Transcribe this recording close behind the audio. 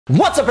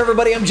What's up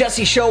everybody, I'm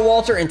Jesse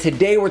Showalter, and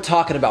today we're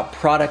talking about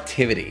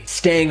productivity.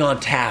 Staying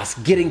on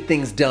task, getting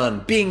things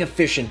done, being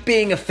efficient,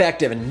 being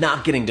effective, and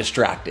not getting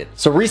distracted.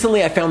 So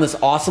recently I found this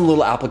awesome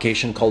little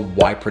application called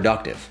Why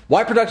Productive.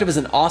 Why Productive is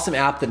an awesome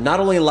app that not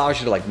only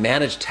allows you to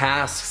manage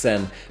tasks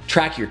and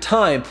track your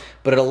time,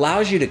 but it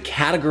allows you to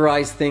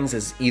categorize things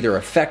as either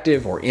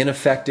effective or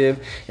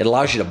ineffective. It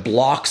allows you to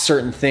block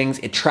certain things.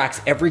 It tracks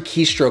every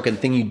keystroke and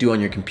thing you do on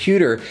your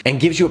computer and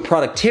gives you a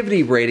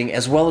productivity rating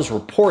as well as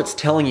reports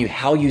telling you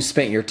how you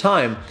spent your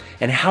time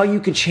and how you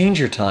can change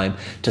your time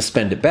to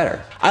spend it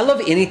better. I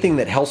love anything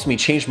that helps me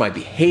change my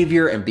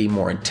behavior and be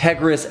more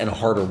integrous and a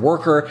harder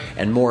worker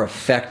and more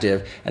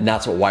effective, and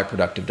that's what Why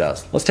Productive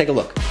does. Let's take a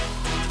look.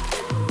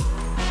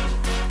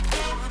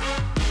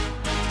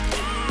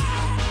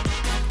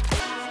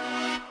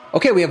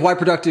 Okay, we have Why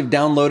Productive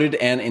downloaded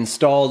and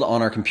installed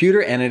on our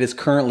computer, and it is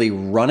currently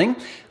running.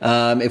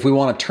 If we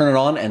want to turn it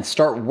on and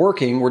start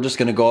working, we're just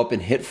going to go up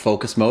and hit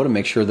focus mode and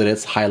make sure that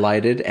it's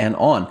highlighted and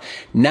on.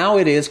 Now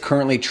it is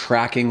currently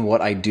tracking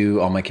what I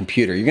do on my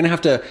computer. You're going to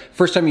have to,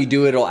 first time you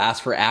do it, it'll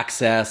ask for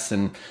access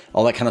and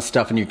all that kind of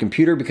stuff in your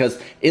computer because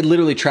it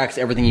literally tracks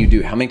everything you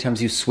do, how many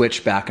times you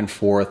switch back and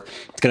forth.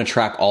 It's going to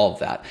track all of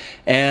that.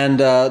 And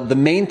the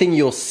main thing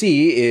you'll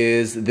see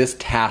is this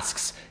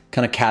tasks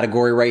kind of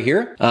category right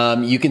here.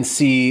 You can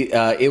see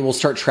it will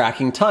start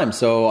tracking time.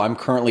 So I'm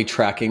currently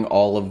tracking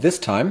all of this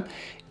time.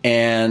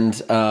 And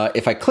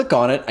if I click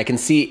on it, I can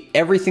see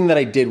everything that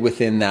I did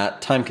within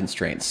that time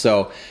constraint.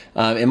 So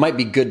it might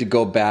be good to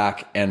go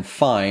back and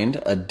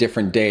find a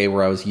different day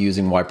where I was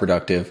using Why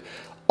Productive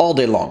all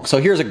day long. So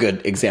here's a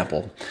good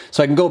example.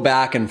 So I can go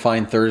back and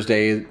find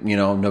Thursday,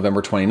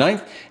 November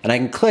 29th, and I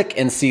can click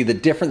and see the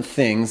different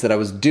things that I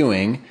was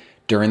doing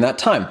during that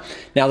time.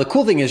 Now, the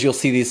cool thing is you'll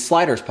see these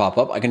sliders pop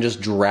up. I can just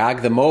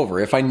drag them over.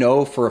 If I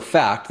know for a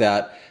fact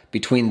that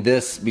between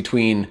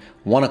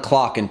 1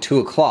 o'clock and 2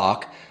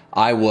 o'clock,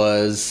 I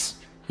was,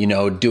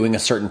 doing a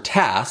certain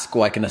task,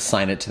 well, I can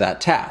assign it to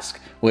that task,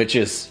 which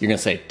is, you're gonna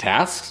say,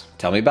 tasks?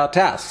 Tell me about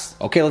tasks.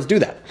 Okay, let's do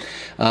that.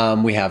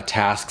 We have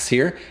tasks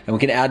here, and we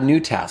can add new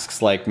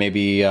tasks, like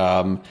maybe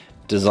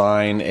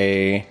design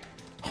a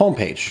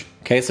homepage.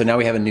 Okay, so now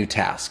we have a new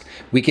task.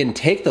 We can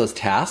take those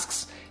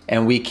tasks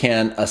and we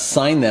can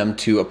assign them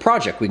to a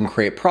project. We can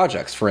create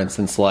projects, for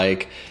instance,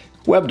 like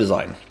web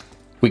design.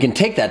 We can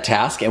take that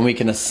task and we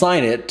can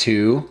assign it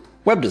to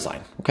web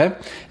design, okay?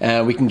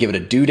 We can give it a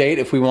due date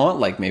if we want,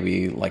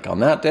 maybe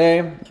on that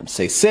day,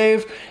 say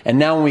save. And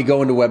now when we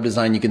go into web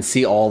design, you can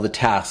see all the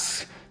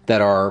tasks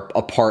that are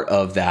a part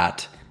of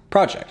that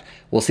project.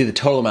 We'll see the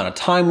total amount of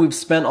time we've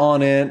spent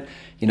on it,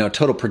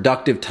 total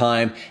productive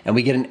time, and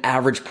we get an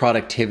average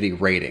productivity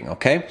rating,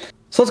 okay?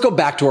 So let's go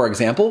back to our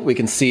example. We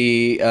can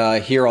see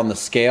here on the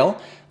scale,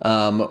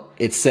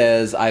 it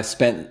says I've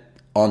spent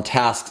on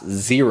task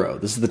 0.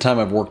 This is the time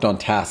I've worked on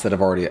tasks that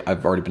I've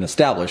already been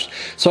established.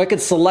 So I could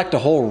select a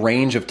whole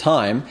range of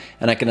time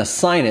and I can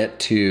assign it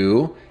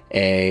to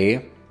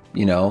a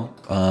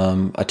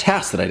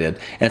task that I did.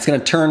 And it's gonna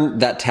turn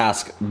that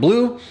task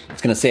blue.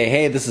 It's gonna say,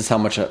 hey, this is how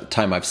much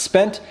time I've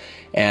spent,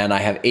 and I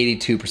have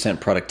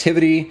 82%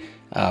 productivity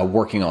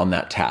working on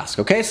that task.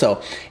 Okay, so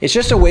it's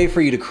just a way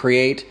for you to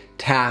create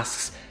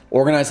tasks,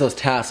 organize those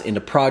tasks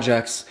into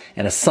projects,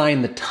 and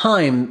assign the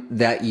time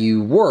that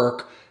you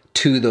work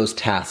to those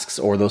tasks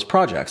or those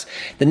projects.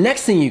 The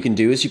next thing you can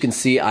do is you can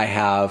see I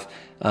have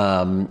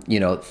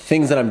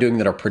things that I'm doing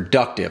that are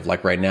productive.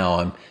 Like right now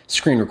I'm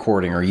screen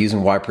recording or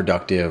using Why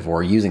Productive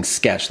or using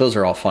Sketch. Those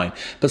are all fine.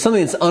 But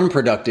something that's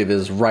unproductive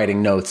is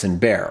writing notes in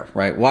Bear,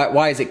 right?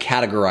 Why is it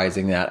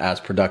categorizing that as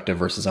productive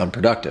versus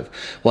unproductive?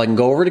 Well, I can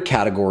go over to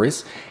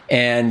categories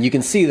and you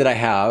can see that I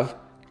have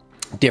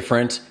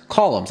different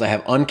columns. I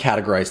have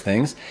uncategorized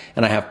things,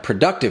 and I have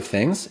productive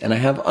things, and I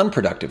have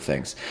unproductive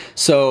things.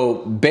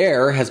 So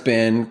Bear has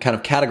been kind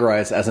of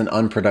categorized as an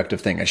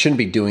unproductive thing. I shouldn't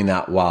be doing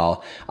that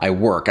while I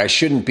work. I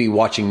shouldn't be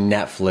watching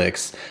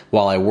Netflix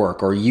while I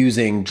work or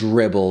using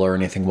Dribbble or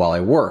anything while I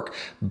work.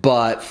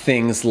 But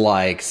things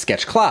like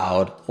Sketch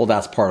Cloud, well,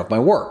 that's part of my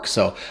work.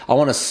 So I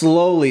want to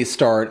slowly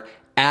start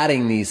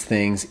adding these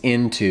things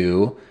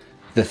into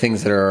the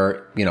things that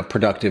are,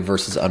 productive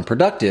versus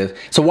unproductive.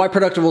 So Why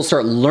Productive will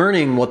start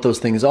learning what those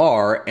things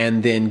are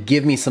and then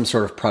give me some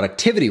sort of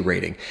productivity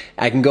rating.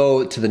 I can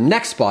go to the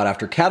next spot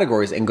after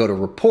categories and go to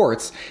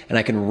reports, and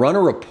I can run a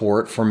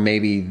report for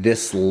maybe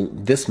this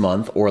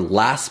month or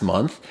last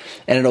month,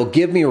 and it'll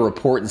give me a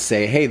report and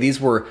say, hey,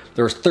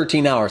 there was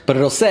 13 hours, but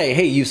it'll say,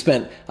 hey, you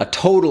spent a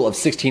total of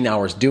 16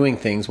 hours doing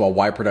things while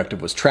Why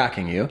Productive was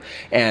tracking you,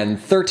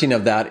 and 13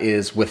 of that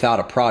is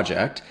without a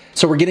project.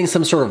 So we're getting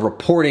some sort of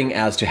reporting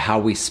as to how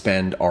we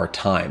spend our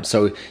time.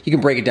 So you can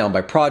break it down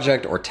by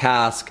project or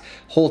task,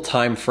 whole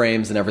time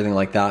frames and everything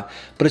like that.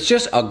 But it's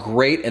just a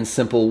great and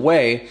simple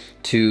way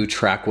to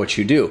track what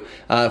you do.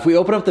 If we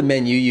open up the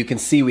menu, you can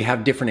see we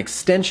have different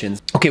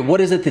extensions. Okay,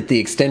 what is it that the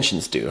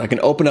extensions do? I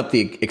can open up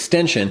the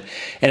extension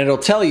and it'll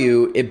tell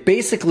you, it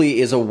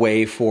basically is a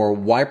way for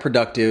Why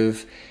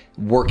Productive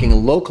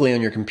working locally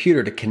on your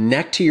computer to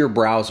connect to your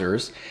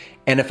browsers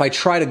And if I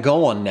try to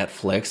go on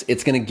Netflix,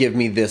 it's going to give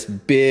me this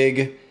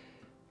big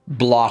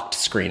blocked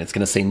screen. It's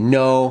going to say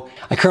no.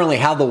 I currently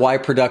have the Why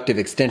Productive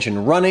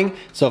extension running.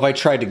 So if I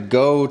try to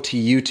go to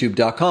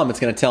youtube.com, it's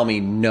going to tell me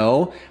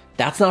no,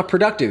 that's not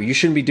productive. You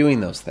shouldn't be doing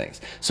those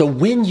things. So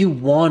when you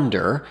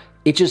wander,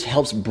 it just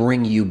helps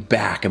bring you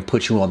back and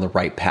put you on the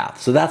right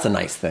path. So that's a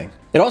nice thing.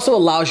 It also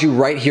allows you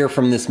right here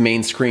from this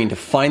main screen to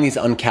find these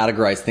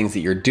uncategorized things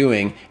that you're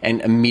doing and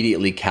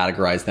immediately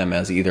categorize them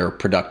as either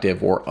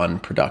productive or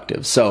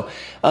unproductive. So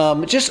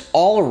just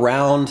all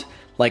around,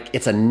 like,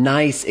 it's a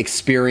nice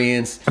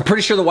experience. I'm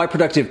pretty sure the Why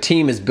Productive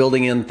team is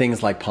building in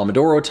things like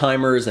Pomodoro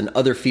timers and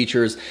other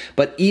features,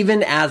 but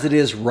even as it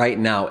is right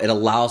now, it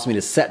allows me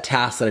to set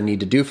tasks that I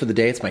need to do for the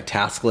day. It's my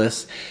task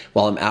list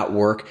while I'm at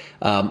work.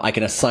 I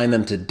can assign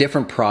them to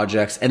different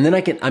projects, and then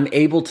I'm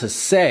able to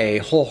say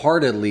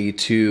wholeheartedly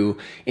to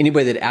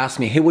anybody that asks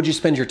me, hey, what'd you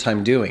spend your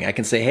time doing? I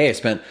can say, hey, I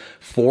spent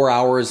 4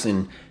 hours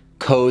in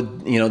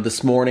code,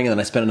 this morning, and then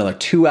I spent another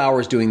 2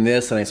 hours doing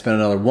this, and I spent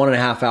another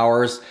 1.5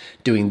 hours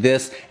doing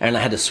this, and I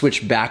had to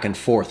switch back and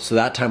forth. So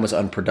that time was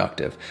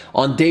unproductive.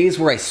 On days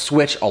where I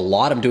switch a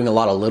lot, I'm doing a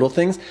lot of little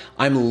things,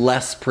 I'm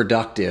less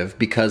productive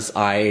because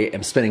I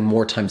am spending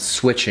more time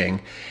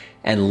switching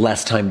and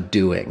less time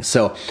doing.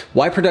 So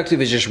Why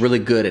Productive is just really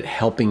good at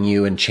helping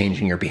you and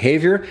changing your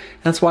behavior.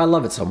 That's why I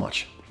love it so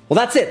much. Well,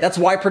 that's it. That's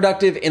Why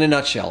Productive in a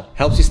nutshell.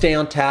 Helps you stay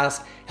on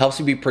task, helps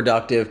you be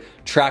productive,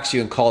 tracks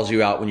you and calls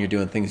you out when you're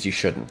doing things you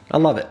shouldn't. I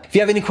love it. If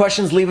you have any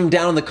questions, leave them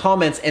down in the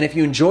comments. And if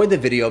you enjoyed the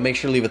video, make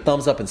sure to leave a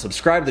thumbs up and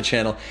subscribe to the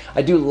channel.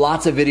 I do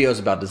lots of videos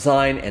about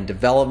design and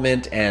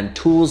development and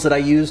tools that I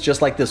use,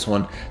 just like this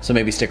one. So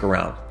maybe stick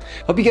around.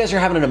 Hope you guys are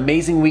having an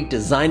amazing week,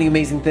 designing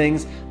amazing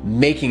things,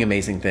 making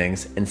amazing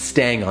things, and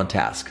staying on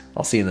task.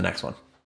 I'll see you in the next one.